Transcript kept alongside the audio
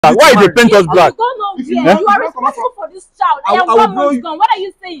Why they paint us black? You are responsible for this child. I am 1 month gone. What are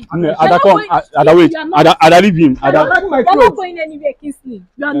you saying? Ada, wait. Ada, leave him. You're not going anywhere, Kingsley.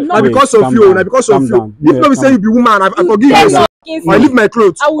 You are not. Because of you. Because of you. If not be saying you be woman, I forgive you. I leave my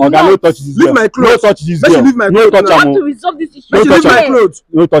clothes. No touch this. Leave my clothes. No touch this girl. Leave my no clothes. touch I want to resolve this issue. No touch my clothes.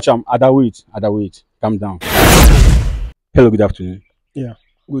 No touch him. Ada, wait. Calm down. Hello, good afternoon. Yeah,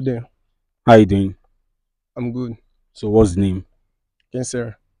 good day. How are you doing? I'm good. So what's the name?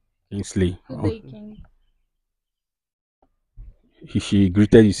 Kingsley. Good day, King. She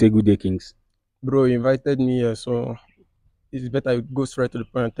greeted you, say good day, Kings. Bro, you invited me here, so it's better you go straight to the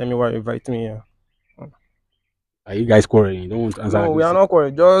point and tell me why you invite me here. Are you guys quarreling? You don't want to answer? No, we are not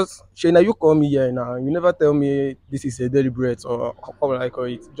quarreling. Just Shayna, you call me here now. You never tell me this is a deliberate or how will I call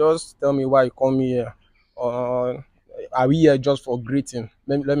it. Just tell me why you call me here. Are we here just for greeting?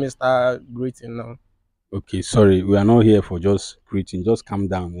 Let me start greeting now. Okay, sorry, we are not here for just greeting. Just calm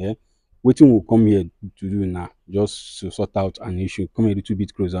down, yeah. Waiting will come here to do now, just to sort out an issue. Come a little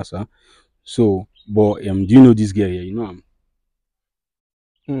bit closer, sir. So, but do you know this girl here? You know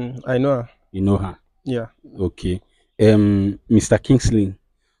her? I know her. You know her? Yeah. Okay. Mr. Kingsley,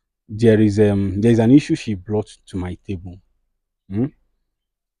 there is an issue she brought to my table.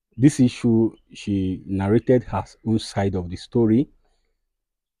 This issue, she narrated her own side of the story.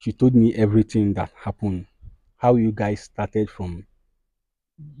 She told me everything that happened, how you guys started from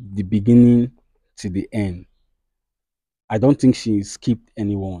the beginning to the end. I don't think she skipped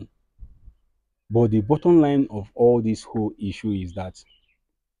anyone. But the bottom line of all this whole issue is that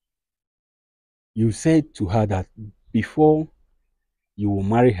you said to her that before you will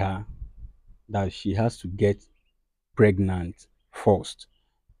marry her, that she has to get pregnant first,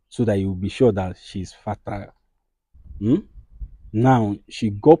 so that you will be sure that she's fertile. Now, she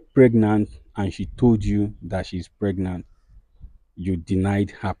got pregnant and she told you that she's pregnant. You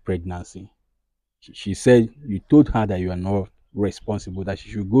denied her pregnancy. She said you told her that you are not responsible, that she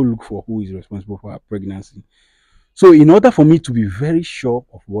should go look for who is responsible for her pregnancy. So in order for me to be very sure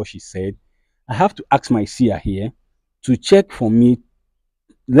of what she said, I have to ask my seer here to check for me.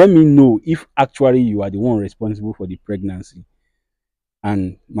 Let me know if actually you are the one responsible for the pregnancy.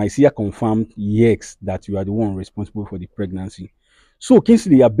 And my seer confirmed, yes, that you are the one responsible for the pregnancy. So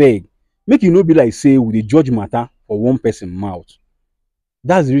Kingsley, I beg, make you no be like say with the judge matter for one person mouth.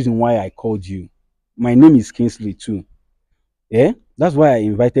 That's the reason why I called you. My name is Kingsley too. Yeah, that's why I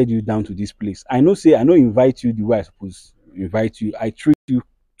invited you down to this place. I know invite you the way I suppose invite you. I treat you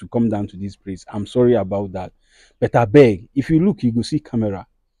to come down to this place. I'm sorry about that. But I beg, if you look, you go see camera.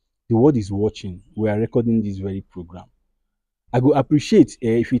 The world is watching. We are recording this very program. I go appreciate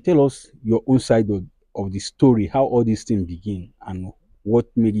if you tell us your own side of the story, how all these things begin and what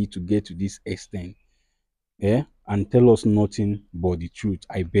made you to get to this extent. Yeah, and tell us nothing but the truth.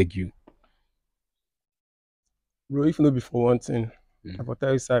 I beg you. Bro, if no be for one thing, I will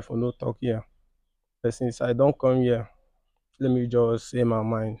tell you side for no talk here. But since I don't come here, let me just say my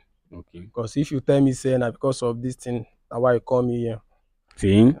mind. Okay. Because if you tell me say that because of this thing, that's why you call me here.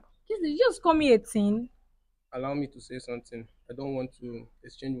 Thing? You just call me a teen. Allow me to say something. I don't want to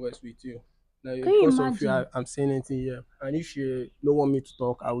exchange words with you. Now, Can because you of you, I'm saying anything here. And if you don't want me to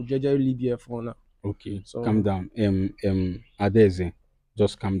talk, I will just leave here for now. Okay, so calm down. Adeze,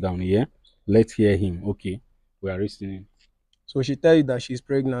 just calm down here. Let's hear him. Okay, we are listening. So she tell you that she's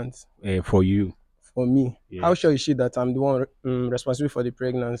pregnant. For you. For me. Yes. How sure is she that I'm the one responsible for the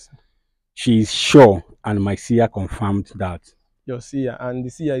pregnancy? She is sure, and my seer confirmed that. Your seer, and the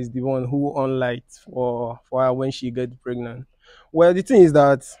seer is the one who unlight for her when she gets pregnant. Well, the thing is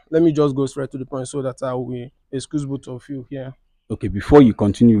that, let me just go straight to the point so that I will excuse both of you here. Okay, before you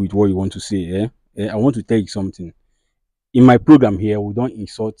continue with what you want to say, I want to tell you something. In my program here, we don't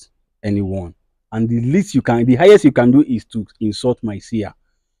insult anyone. And the highest you can do is to insult my seer.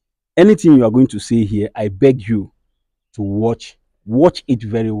 Anything you are going to say here, I beg you to watch it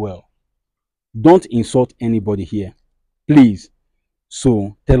very well. Don't insult anybody here, please.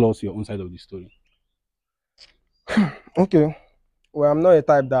 So tell us your own side of the story. Okay. Well, I'm not a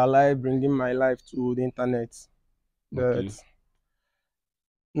type that I like bringing my life to the internet. But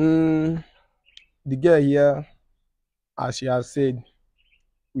Okay. the girl here, as she has said,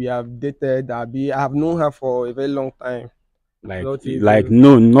 we have dated. I have known her for a very long time. Not like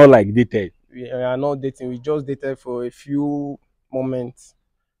dated. We are not dating. We just dated for a few moments.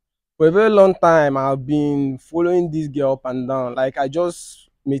 For a very long time, I've been following this girl up and down. Like, I just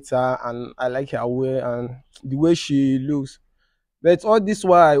meet her and I like her way and the way she looks. But all this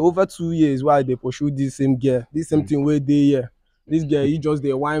while, over 2 years, while they pursue this same girl, this same thing where they here. This girl, he just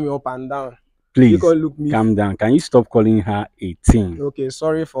they wind me up and down. You Please can look me. calm down. Can you stop calling her a teen? Okay,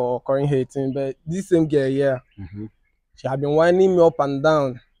 sorry for calling hating, but this same girl here, Mm-hmm. she have been winding me up and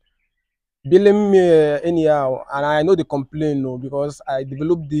down, billing me anyhow, and I know they complain no because I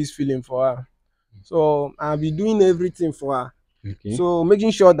developed this feeling for her. So I'll be doing everything for her. Okay. So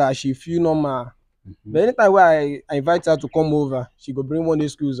making sure that she feel normal. Mm-hmm. But anytime where I invite her to come over, she go bring one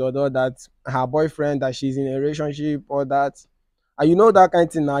excuse or the other that her boyfriend that she's in a relationship or that. And you know that kind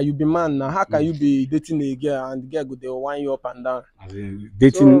of thing now, you be man now. How can you be dating a girl and the girl go they wind you up and down? As in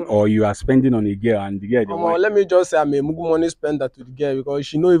dating, So or you are spending on a girl and the girl the one. let me just say I'm a mugu money spender to the girl because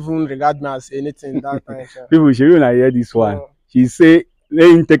she no even regard me as anything that time. Sha. People should even hear this one. So She say let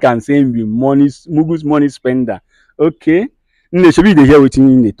him take and say him be money Mugu's money spender. Okay. No, should be they hear wetin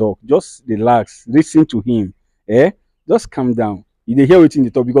him dey talk. Just relax, listen to him. Eh? Just calm down. You dey hear wetin dey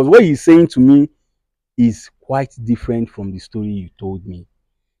talk because what he's saying to me is quite different from the story you told me.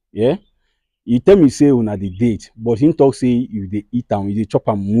 Yeah? You tell me say una dey date, but him talk say you dey eat am, you dey chop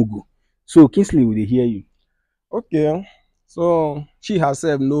am mugu. So Kingsley will dey hear you. okay. So she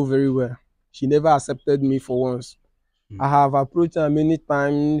herself know very well. She never accepted me for once. I have approached her many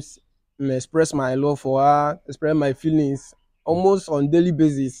times, express my love for her, express my feelings almost on daily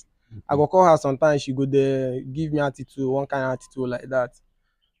basis. I go call her sometimes, she go there give me attitude, one kind of attitude like that.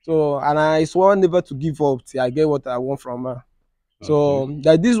 So and I swore never to give up till I get what I want from her. So Okay.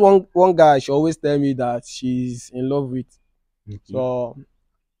 that this one guy she always tell me that she's in love with. Okay. So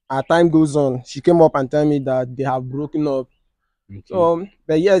as time goes on, she came up and tell me that they have broken up. Okay. So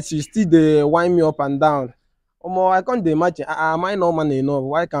but yet she still dey wind me up and down. Omo, I can't dey imagine. Am I not man enough?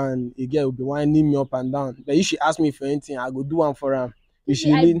 Why can a girl be winding me up and down? But if she ask me for anything, I go do one for her. If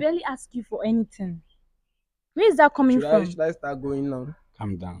she I need, barely ask you for anything. Where is that coming from? should I start going now?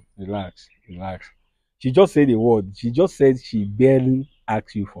 Calm down, relax, relax. She just said a word. She just said she barely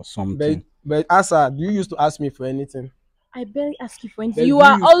asked you for something. But ask her, do you used to ask me for anything? I barely ask you for But anything. You do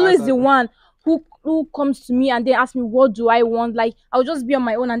are you used to always ask the her? one who comes to me and then ask me what do I want. Like I'll just be on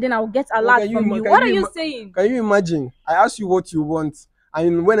my own and then I'll get a lot Can you from you. can What are you you ima- saying? Can you imagine? I ask you what you want,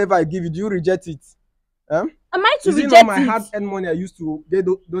 and whenever I give you, do you reject it? Huh? Am I to Is it not reject my it? hard-earned money I used to get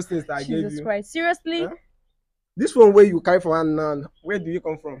those things that I gave Jesus you? Christ. Seriously? Huh? This one where you carry for hand now, where do you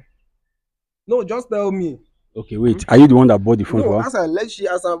come from? No, just tell me. Okay, wait. Are you the one that bought the phone No, for her? ask her. Let she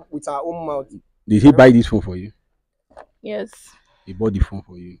answer with her own mouth. Did he buy this phone for you? Yes. He bought the phone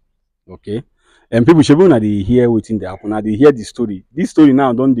for you. Okay. And people should not they hear waiting they happen. Now they hear the story. This story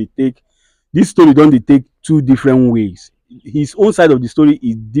now don't they take this story don't they take two different ways. His own side of the story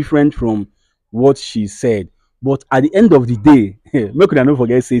is different from what she said. But at the end of the day, make una not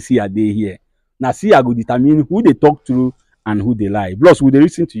forget say see a day here. Now see I go determine who they talk to and who they lie. Plus, will they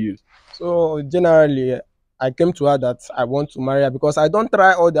listen to you? So generally, I came to her that I want to marry her because I don't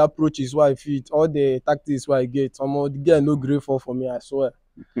try all the approaches where I fit, all the tactics where I get. Some of the girl no grateful for me, I swear.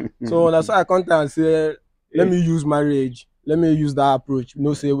 So that's why I come and say, let me use marriage. Let me use that approach.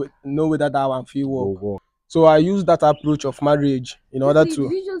 No way that one feel Go work. work. So I use that approach of marriage in order Did to.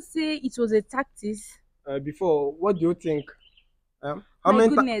 you just say it was a tactic? Before, what do you think? How My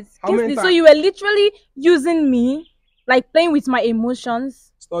many goodness. how many Kingsley, so times? you were literally using me, like playing with my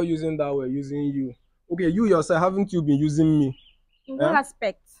emotions. Stop using that way, using you. Okay, you yourself, haven't you been using me? In what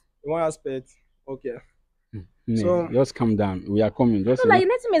aspect? In one aspect. Okay. Nee, So just calm down. We are coming. Just So like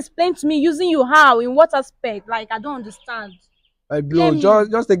let him explain to me using you how, in what aspect? Like I don't understand. like Tell bro, me.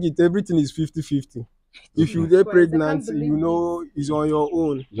 just take it. Everything is 50-50. If you Jesus get Christ, I pregnant, can't believe you know it's on your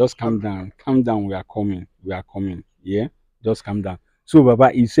own. just calm down. Calm down. We are coming. We are coming. Yeah? Just calm down. So,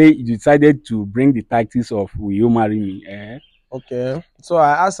 Baba, you say you decided to bring the tactics of will you marry me? Eh? Okay. So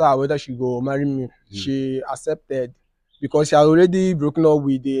I asked her whether she go marry me. She accepted because she had already broken up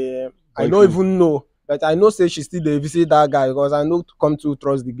with the I don't Boyfriend. even know, but I know say she still dey visit that guy because I know to come to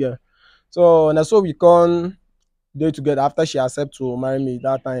trust the girl. So and so we come day together after she accept to marry me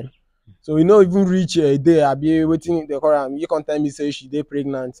that time. So we no even reach a day I be waiting the call am. You come tell me say she dey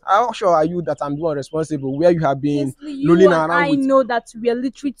pregnant. How sure are you that I'm the one responsible where you have been Kingsley, you rolling and around I with? know that we are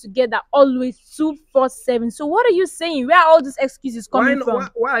literally together always 247. So what are you saying? Where are all these excuses coming from?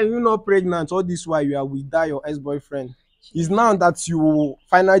 Why are you not pregnant all this while you are with that your ex-boyfriend? It's now that you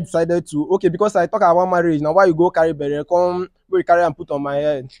finally decided to okay because I talk about marriage now why you go carry belle come go you carry and put on my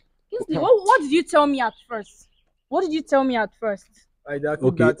head. Kingsley, what did you tell me at first? What did you tell me at first? Like that, keep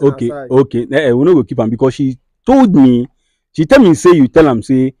Okay, that thing okay, aside. okay. We no go keep am because she told me, she tell me say you tell am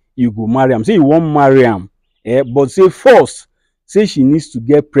say you go marry am, say you wan marry am, but say first, say she needs to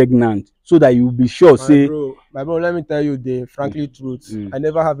get pregnant so that you will be sure say My bro, let me tell you the frankly truth. Mm. I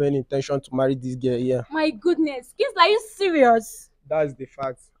never have any intention to marry this girl here. My goodness. Kingsley, are you serious? That's the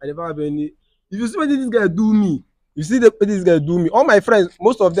fact. I never have any If you see what this guy do me, you see what this guy do me. All my friends,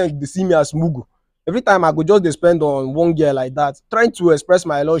 most of them, they see me as mugu. Every time I go just they spend on one girl like that, trying to express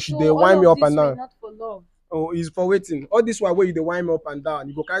my love, she So they all wind me of up and this were down. not for love. Oh, it's for waiting. All this while where you they wind me up and down,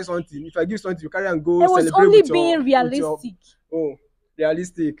 you go carry something. If I give something, you carry and go I was celebrate only with your, being with realistic. oh,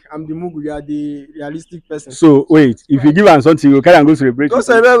 realistic. I'm the mugu. You are the realistic person. So wait, if you give am something, you carry and go celebrate Go with it.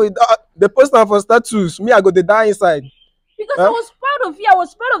 celebrate with the post am for status. Me, I go the die inside. Because Huh? I was proud of you. I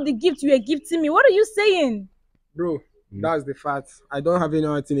was proud of the gift you were gifting me. What are you saying? Bro, that's the fact. I don't have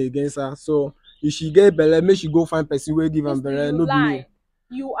anything against her. So if she get belle, make she go find person wey give am Listen, belle. you No be me. lie.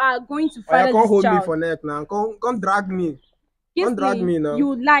 You are going to Oya, father come this hold me child. for neck now. Come drag me. Don't drag Kingsley, me now.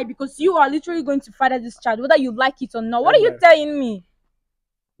 you lie because you are literally going to father this child, whether you like it or not. What are you Ever. telling me?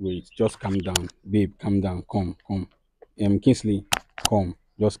 Wait, just calm down, babe. Calm down. Come. Kingsley, come.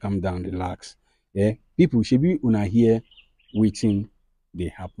 Just calm down. Relax. Yeah. People should be una here waiting. They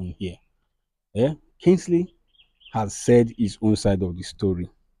happen here. Yeah. Kingsley has said his own side of the story.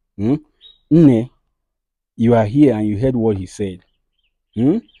 Hmm? Nne, you are here and you heard what he said.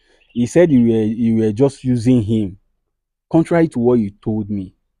 Hmm? He said you were just using him, contrary to what you told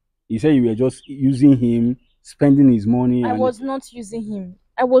me. He said you were just using him, spending his money, I and was not using him.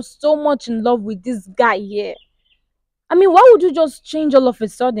 I was so much in love with this guy here. I mean, why would you just change all of a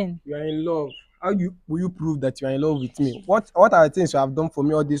sudden? You are in love. Will you prove that you are in love with me? What are the things you have done for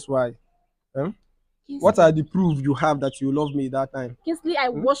me all this while? What are the proof you have that you love me that time? Kingsley, I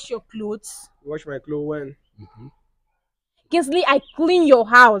wash your clothes. You wash my clothes when? Kingsley, I clean your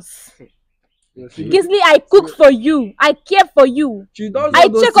house. You see, Kingsley, I cook for you. I care for you. she does I all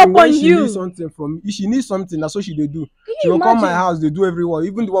those check things up when on she you. needs something from me. If she needs something, that's what she dey do. Can She you will come my imagine? house, they do everyone,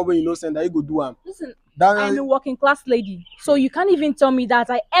 even the one where you know send that you go do am. Listen, That, I'm a working class lady, so you can't even tell me that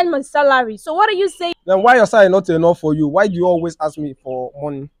I earn my salary. So what are you saying? then why your salary not enough for you? Why do you always ask me for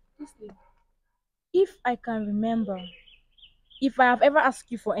money? If I can remember, if I have ever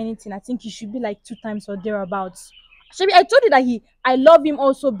asked you for anything, I think it should be like 2 times or thereabouts. Shebi, I told you that I love him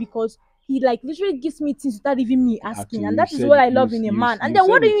also because he like literally gives me things without even me asking, Actually, and you that is said what I it, love you- in a you- man. And you then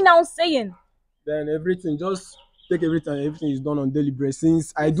what said are it. you now saying? Then everything, just take everything is done on daily basis.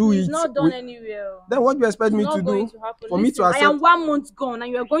 Since I do It's it, not done anywhere. then what do you expect It's me not to going do? to happen. For me to Listen, I accept, am 1 month gone,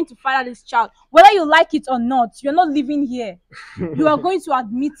 and you are going to father this child, whether you like it or not. You're not living here. You are going to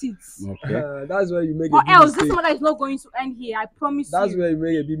admit it, Okay. that's where you make a or big else this mistake. matter is not going to end here. I promise That's you. where you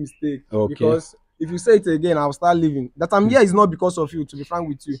make a big mistake. Okay. Because if you say it again, I'll start living. That I'm here is not because of you, to be frank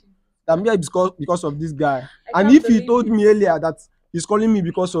with you. That I'm here because of this guy. I And can't if he believe told it. me earlier that he's calling me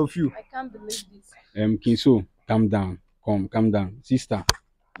because of you, I can't believe this. Kinso, calm down. Calm down. Sister,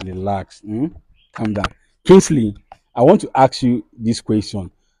 relax. Calm down. Kingsley, I want to ask you this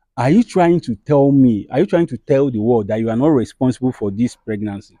question. Are you trying to tell the world that you are not responsible for this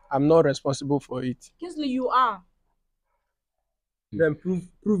pregnancy? I'm not responsible for it. Kingsley, you are. Then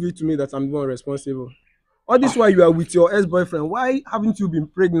prove it to me that I'm not responsible. All this while you are with your ex-boyfriend, why haven't you been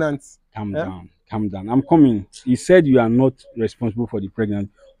pregnant? Calm Eh? down. Calm down. I'm coming. He said you are not responsible for the pregnancy.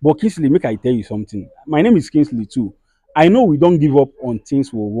 But Kingsley, make I tell you something. My name is Kingsley too. I know we don't give up on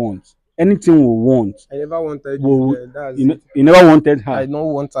things we want. Anything we want. I never wanted this We, girl. That's you, it. you never wanted her. I don't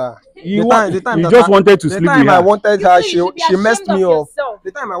want her. You just wanted to the sleep time with I her. wanted her, Kingsley, you should be she messed ashamed me of up. yourself.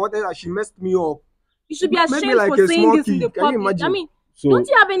 The time I wanted her, she messed me up. You should be Make me ashamed like for a saying small this in the kid. Can you public. I imagine? mean, So don't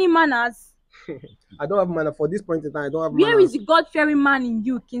you have any manners? I don't have money for this point in time. I don't have Where money. is the God-fearing man in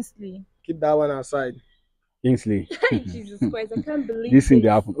you, Kingsley? Keep that one aside. Kingsley, Jesus Christ, I can't believe this thing this.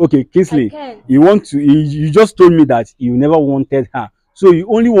 they happen. Okay, I Kingsley, can't. you just told me that you never wanted her. So you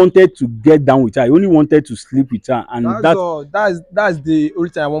only wanted to get down with her. You only wanted to sleep with her, and That's all. That's the only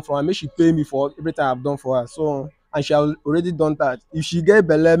thing I want from her. Make she pay me for everything I've done for her. So and she has already done that. If she get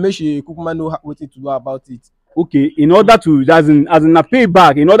belle, make she kukuma know what to do about it. okay. In order to as in a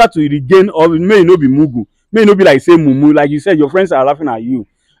payback, in order to regain, or may no be mugu, may no be like say mumu, like you said, your friends are laughing at you,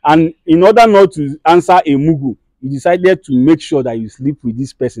 and in order not to answer a mugu, you decided to make sure that you sleep with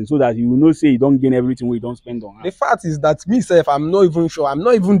this person so that you will not say you don't gain everything when you don't spend on her. The fact is that me self, I'm not even sure. I'm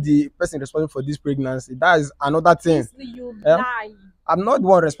not even the person responsible for this pregnancy. That is another thing. Kingsley, you Yeah? lie. I'm not the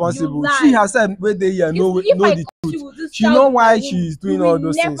one responsible. You lie. She herself, where they here, know Kingsley, if I the caught truth. you with this She child know in why my she womb, is doing you all will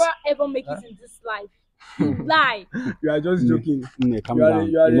those never things. ever make it in this life. You lie. You are just joking. Calm You are down.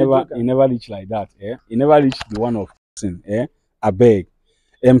 you are a joker. He never reach like that. He never reach the one of person. I beg.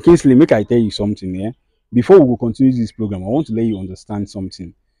 Kingsley, make I tell you something. Before we go continue this program, I want to let you understand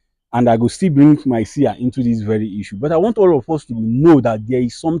something. And I go still bring my seer into this very issue. But I want all of us to know that there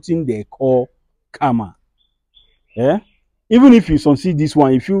is something they call karma. Even if you succeed this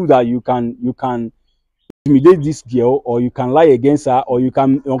one, you feel that you can intimidate this girl, or you can lie against her, or you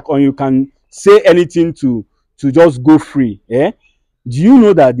can say anything to just go free. Eh? Do you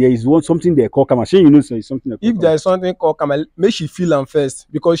know that there is something they call karma? You know there is something they call If there is something called karma, make she feel am first,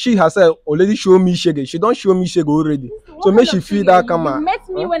 because she herself already show me shege. She don't show me shege already. So make she feel that karma. You met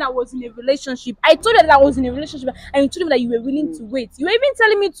me when I was in a relationship. I told you that I was in a relationship, and you told me that you were willing to wait. You were even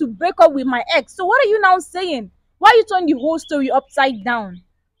telling me to break up with my ex. So what are you now saying? Why are you turning the whole story upside down?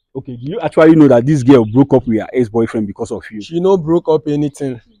 Okay, do you actually know that this girl broke up with her ex-boyfriend because of you? She no broke up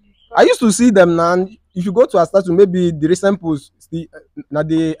anything. I used to see them now. If you go to her status, maybe the recent post, now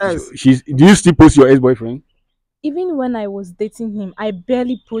the ex. Do you still post your ex-boyfriend? Even when I was dating him, I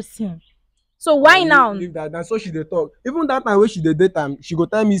barely post him. So why now? Leave that. That's so she dey talk. Even that time when she dey date time, she go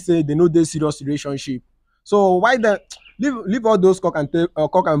tell me say they no dey serious relationship. So why then leave all those cock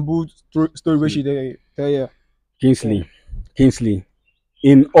and bull story where she dey tell you. Kingsley,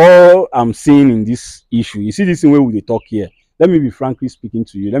 in all I'm seeing in this issue, you see this thing where we dey talk here. Let me be frankly speaking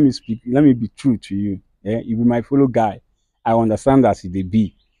to you. Let me be true to you. You be my fellow guy. I understand as it dey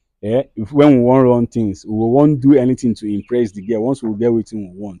be. If when we want run things, we won't do anything to impress the girl. Once we get what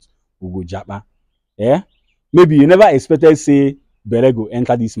we want, we go japa. Maybe you never expected say Bere go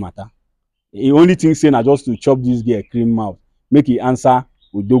enter this matter. The only thing saying na just to chop this girl cream mouth, make it answer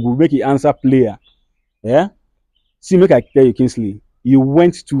Odogu, make it answer player. See, make I tell you, Kingsley, you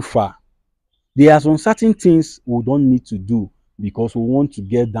went too far. There are some certain things we don't need to do because we want to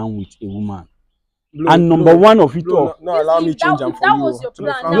get down with a woman. And number one of it all. No, allow me change them for you. That was your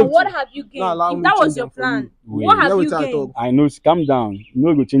plan. Now what have you gained? If that was your plan, what have you gained? I know. Calm down.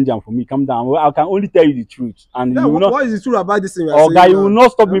 No go change them for me. Calm down. I can only tell you the truth. And yeah, you will not, what is the truth about this thing? Okay, you will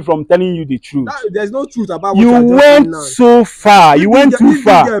not stop me from telling you the truth. There's no truth about what you went so far. You went too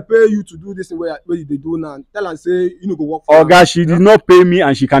far. If they pay you to do this thing where they do now, tell her say you know go work for. Okay, she did not pay me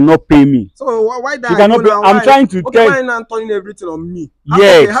and she cannot pay me. So why that? She cannot pay. I'm trying to tell. Why now turning everything on me?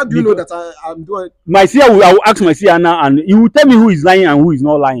 Yes. How do you know that I'm doing? My SEER, I will ask my SEER now, and he will tell me who is lying and who is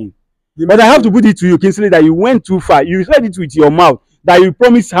not lying. But I have to put it to you, Kingsley, that you went too far. You said it with your mouth that you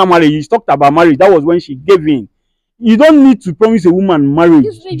promised her marriage. You talked about marriage. That was when she gave in. You don't need to promise a woman marriage.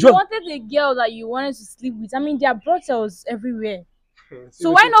 You wanted a girl that you wanted to sleep with. I mean, there are brothels everywhere.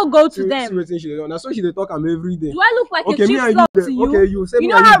 So why not go to them? That's why she talk every day. Do I look like a cheap slut to you? Okay, you say you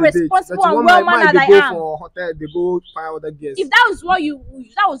know how responsible and well-mannered I am. For hotel, they go find other guests. If that was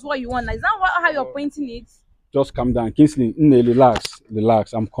what you want, is that how you're pointing it? Just calm down, Kingsley.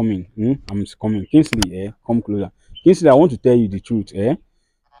 Relax. I'm coming. I'm coming. Kingsley, come closer. Kingsley, I want to tell you the truth.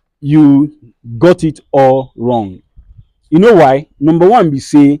 You got it all wrong. You know why? Number one, be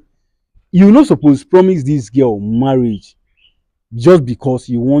say you not supposed to promise this girl marriage just because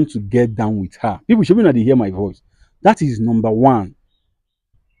you want to get down with her. People should be not hear my voice. That is number one.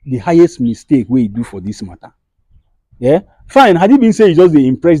 The highest mistake we do for this matter. Fine. Had you been saying just they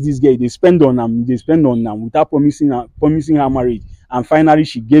impress this girl, they spend on them without promising her marriage, and finally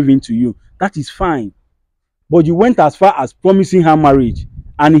she gave in to you. That is fine. But you went as far as promising her marriage,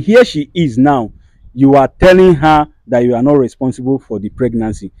 and here she is now. You are telling her that you are not responsible for the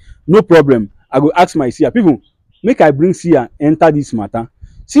pregnancy. No problem. I go ask my SEER. People, make I bring SEER enter this matter.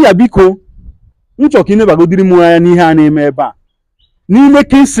 SEER biko, nchoki never go diri mo ya ni ha na eme eba. N'ime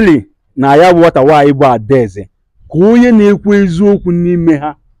Kingsley na ya water wa ibo adeze. Ka onye na-ekwu eziokwu n'ime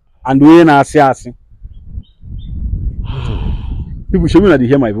ha and onye na-asị asị. People should not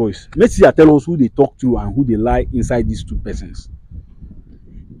hear my voice. Let's see, tell us who they talk to and who they lie inside these two persons.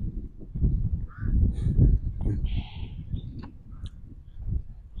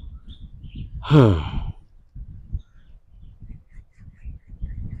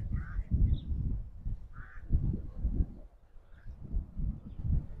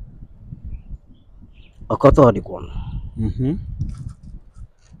 Ọkọta ọdịkwa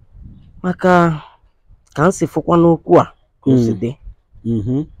maka ka m si fụkwa n'okwu a ka o si dị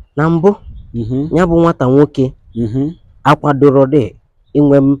na mbụ ya bụ nwata nwoke akwadoro dị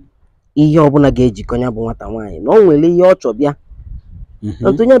inwe ihe ọbụla ga-ejikọ ya bụ nwata nwaanyị na o nwere ihe ọ chọ bịa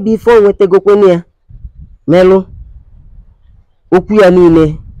otu ya bụ ife o nwetegokwenụ ya melụ okwu ya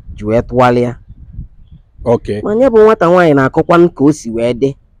niile ji wee tụgharịa. Ma ya bụ nwata nwaanyị na-akọkwa ka o si wee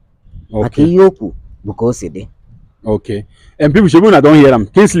dị maka ihe okwu bụ ka o si dị. Okay. And people should not don't hear them.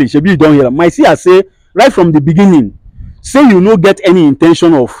 Kingsley, should you don't hear them. My SEER say right from the beginning, say you no get any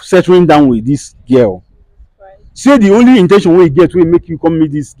intention of settling down with this girl. Right. Say the only intention we get will make you come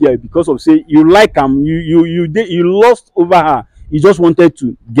meet this girl because of say you like him, you lost over her. You just wanted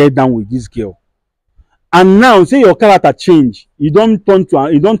to get down with this girl. And now say your character change. You don't turn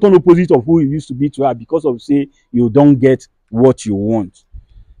opposite of who you used to be to her because of say you don't get what you want.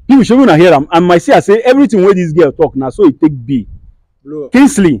 People should not hear them. And my SEER say everything where this girl talk now, so it take B.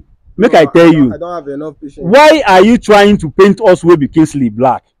 Kingsley, make I tell you. I don't have enough patience. Why are you trying to paint us wey be Kingsley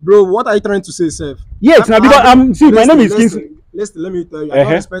black? Bro, what are you trying to say, sef? Yes, now because see, my name is Kingsley. Listen, let me tell you, I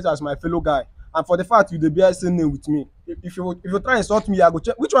don't respect you as my fellow guy. And for the fact you dey bear same name with me, if you try insult me, I go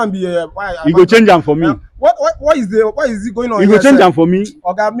check which one be why. You go change am for me. What is it going on? You go change am for me.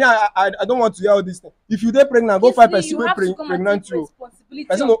 Okay, me, I don't want to hear all this thing. If you dey pregnant, go find person wey pregnant you.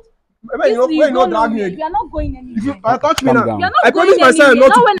 Person no, when you no drag me. You are not going anywhere. If you touch me now, not I promise going myself anywhere.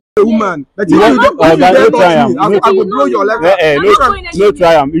 not to be a woman. But if You you not don't going touch anywhere. me, I go blow your leg. No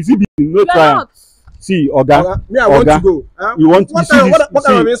try am. Is it no try am? See, Oga, me, I want to go. You want to see this? What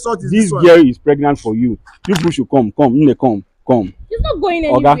kind of insult is This one? girl is pregnant for you. You people should come. Come. He's not going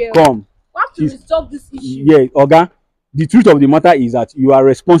anywhere. Oga, come. We have to resolve this issue. Yeah, Oga. The truth of the matter is that you are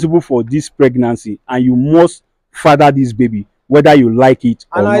responsible for this pregnancy, and you must father this baby, whether you like it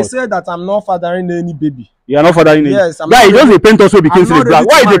or not. And I not. said that I'm not fathering any baby. You are not fathering any. Yes, yeah, he just paint us so became black.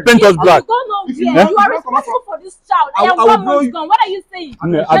 Why they paint us black? You are responsible for this child. I am 1 month gone. What are you saying?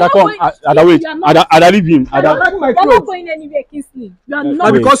 Ada come. Ada wait. Ada leave him. You are not going anywhere, Kingsley. You are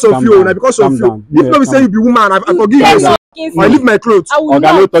not. Because of you. Because of you. If you say you be woman, I forgive you. I leave my clothes. Oga,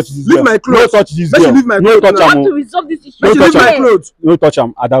 no touch this girl. Leave my clothes. No touch this girl. No touch am. We have to resolve this issue. No touch my clothes. No touch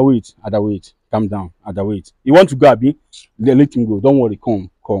am. Ada wait. Calm down. Ada wait. You want to go, Abi? Let him go. Don't worry. Come.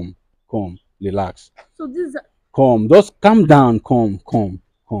 Relax. So this. Come. Just calm down. Come.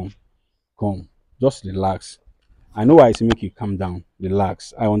 Just relax. I know why I say make you calm down.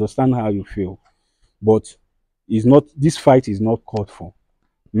 Relax. I understand how you feel, but it's not. This fight is not called for.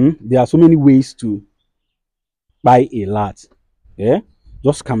 There are so many ways to buy a lot. Yeah,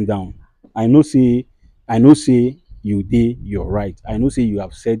 just calm down. I know say you're right. I know say you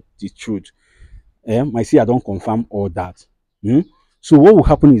have said the truth. I say I don't confirm all that. So what will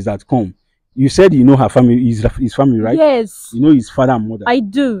happen is that you said you know her family, his family, right? Yes. You know his father and mother. I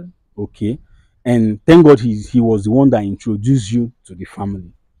do. Okay. And thank God he was the one that introduced you to the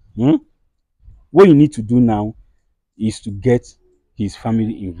family. What you need to do now is to get his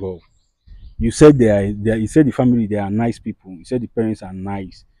family involved. You said you said the family, they are nice people. You said the parents are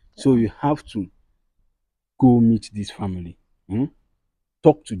nice. So you have to go meet this family.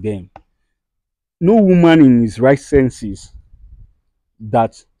 Talk to them. No woman in his right senses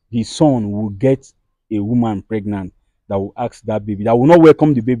that his son will get a woman pregnant that will ask that baby, that will not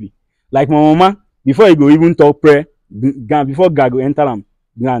welcome the baby. Like my mama, before he go even talk prayer, before God go enter him,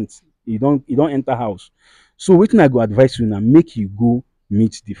 grant, he don't enter house. So wetin I go advise you now, make you go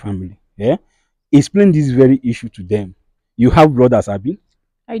meet the family. Yeah? Explain this very issue to them. You have brothers, Abi?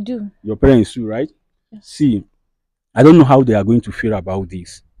 I do. Your parents too, right? Yes. See, I don't know how they are going to feel about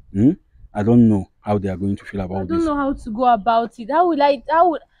this. I don't know how they are going to feel about this. I don't know how to go about it. How will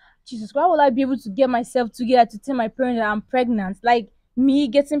I be able to get myself together to tell my parents that I'm pregnant? Like me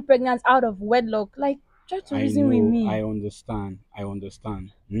getting pregnant out of wedlock. Like, try to reason with me. I understand. I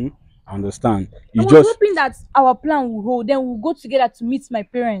understand. I was hoping that our plan will hold. Then we'll go together to meet my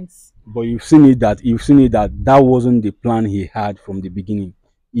parents. But you've seen it that wasn't the plan he had from the beginning.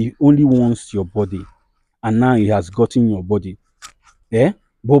 He only wants your body, and now he has gotten your body. Yeah?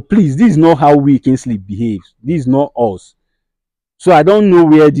 But please, this is not how we Kingsley behaves. This is not us. So I don't know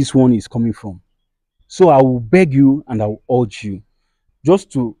where this one is coming from. So I will beg you and I will urge you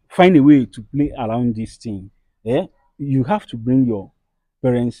just to find a way to play around this thing. Yeah? You have to bring your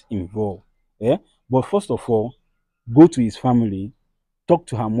parents involved. Yeah? But first of all, go to his family, talk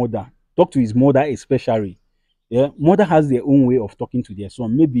to her mother, talk to his mother especially. Yeah? Mother has their own way of talking to their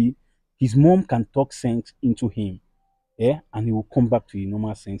son. Maybe his mom can talk sense into him. Yeah, and he will come back to his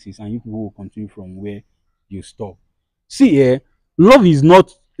normal senses, and you people will continue from where you stop. See, love is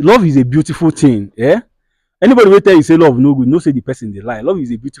a beautiful thing. Yeah, anybody will tell you say love no good, no say the person they lie. Love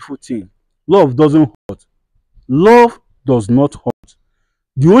is a beautiful thing. Love doesn't hurt. Love does not hurt.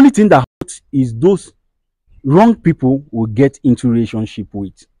 The only thing that hurts is those wrong people will get into relationship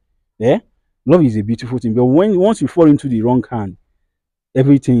with. Yeah, love is a beautiful thing, but once you fall into the wrong hand,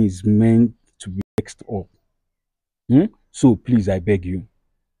 everything is meant to be mixed up. So please, I beg you,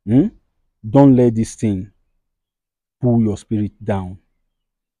 don't let this thing pull your spirit down.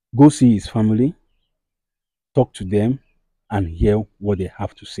 Go see his family, talk to them, and hear what they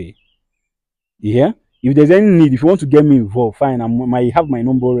have to say. Yeah? If there's any need, if you want to get me involved, fine. I have my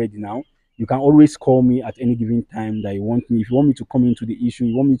number ready now. You can always call me at any given time that you want me. If you want me to come into the issue,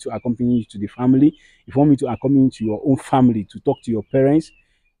 you want me to accompany you to the family, if you want me to accompany you to your own family to talk to your parents,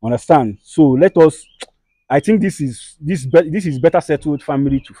 understand? So let us. I think this is better settled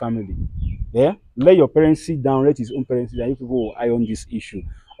family to family. Yeah, let your parents sit down, let his own parents sit down. You people will eye on this issue.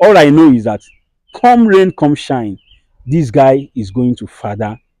 All I know is that come rain, come shine, this guy is going to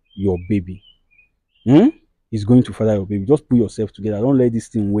father your baby. Hmm? He's going to father your baby. Just put yourself together. Don't let this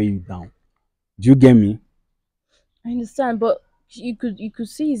thing weigh you down. Do you get me? I understand, but you could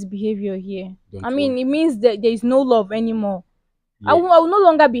see his behavior here. I Don't mean, worry. it means that there is no love anymore. I Yeah. will, I will no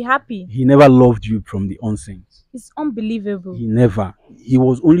longer be happy. He never loved you from the onset. It's unbelievable. He never. He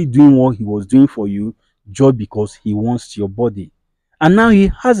was only doing what he was doing for you just because he wants your body. And now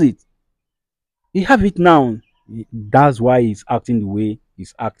he has it. He have it now. That's why he's acting the way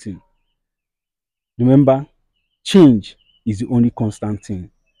he's acting. Remember, change is the only constant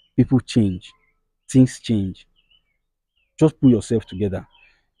thing. People change. Things change. Just put yourself together.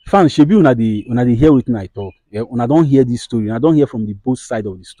 Fans, shebi una dey hear wetin I talk. Yeah? Una don't hear this story. Una don't hear from the both side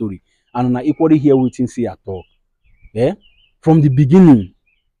of the story. And una equally hear wetin say I talk. Yeah? From the beginning,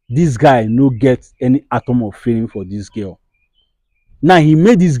 this guy no get any atom of feeling for this girl. Now he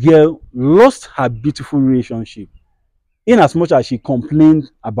made this girl lost her beautiful relationship. In as much as she complained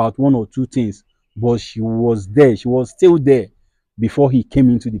about one or two things, but she was there, she was still there before he came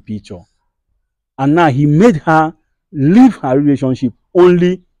into the picture. And now he made her leave her relationship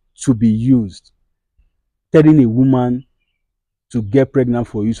only to be used, telling a woman to get pregnant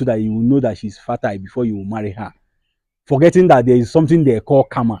for you so that you will know that she's fertile before you will marry her, forgetting that there is something they call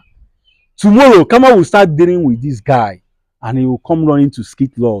karma. Tomorrow, karma will start dealing with this guy and he will come running to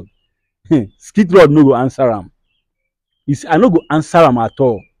Skid Lord. Skid Lord no go answer him. I no go answer him at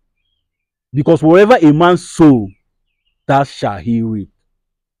all. Because wherever a man sow, that shall he reap,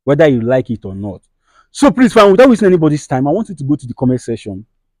 whether you like it or not. So please, fam, without wasting anybody's time, I want you to go to the comment section.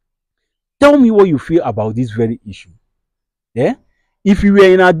 Tell me what you feel about this very issue. Yeah? If you were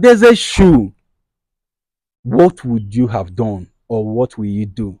in a desert shoe, what would you have done or what will you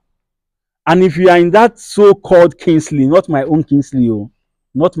do? And if you are in that so-called Kingsley, not my own Kingsley, oh,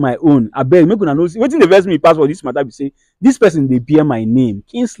 not my own, I beg, make una know. Wetin dey vex me pass for this matter be say this person dey bear my name,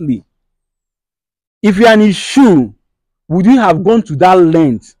 Kingsley. If you are in his shoe, would you have gone to that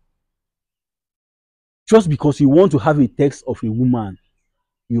length just because you want to have a text of a woman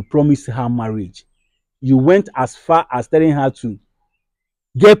you promised her marriage? You went as far as telling her to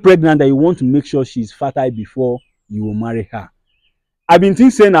get pregnant, that you want to make sure she's fertile before you will marry her. I been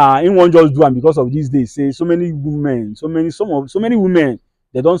think say na him wan just do am because of these days. Say so many women, so many women,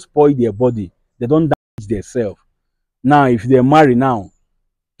 they don't spoil their body, they don't damage themselves. Now, if they marry now,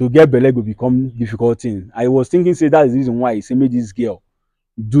 to get belle go become difficult thing. I was thinking say that is the reason why he say make this girl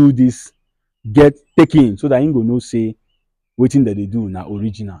do this, get taken, so that him go know say wetin that they do na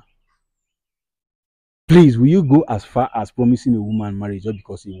original. Please, will you go as far as promising a woman marriage just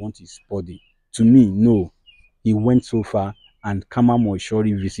because he wants his body? To me, no. He went so far and karma must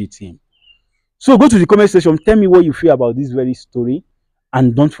surely visit him. So go to the comment section, tell me what you feel about this very story,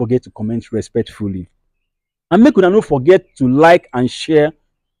 and don't forget to comment respectfully. And make una no forget to like and share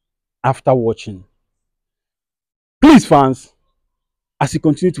after watching. Please, fans, as you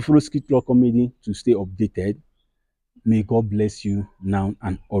continue to follow Skit Law Comedy to stay updated, may God bless you now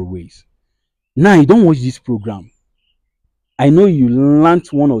and always. Now, you don't watch this program. I know you learned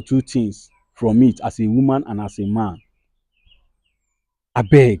one or two things from it as a woman and as a man. I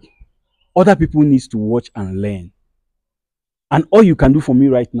beg, other people need to watch and learn. And all you can do for me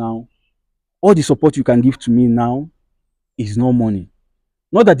right now, all the support you can give to me now is no money.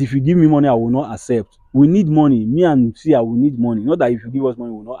 Not that if you give me money, I will not accept. We need money. Me and Sia will need money. Not that if you give us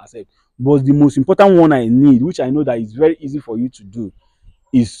money, we will not accept. But the most important one I need, which I know that is very easy for you to do,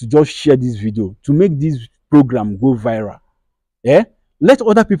 is to just share this video to make this program go viral. Yeah? Let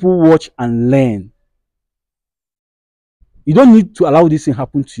other people watch and learn. You don't need to allow this thing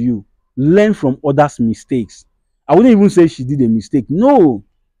happen to you. Learn from others' mistakes. I wouldn't even say she did a mistake. No,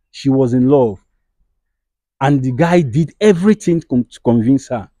 she was in love. And the guy did everything to convince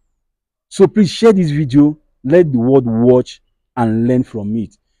her. So please share this video. Let the world watch and learn from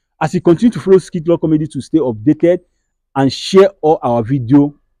it. As you continue to follow Skit Law Comedy to stay updated and share all our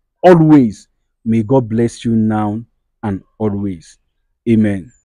video always, may God bless you now and always. Amen.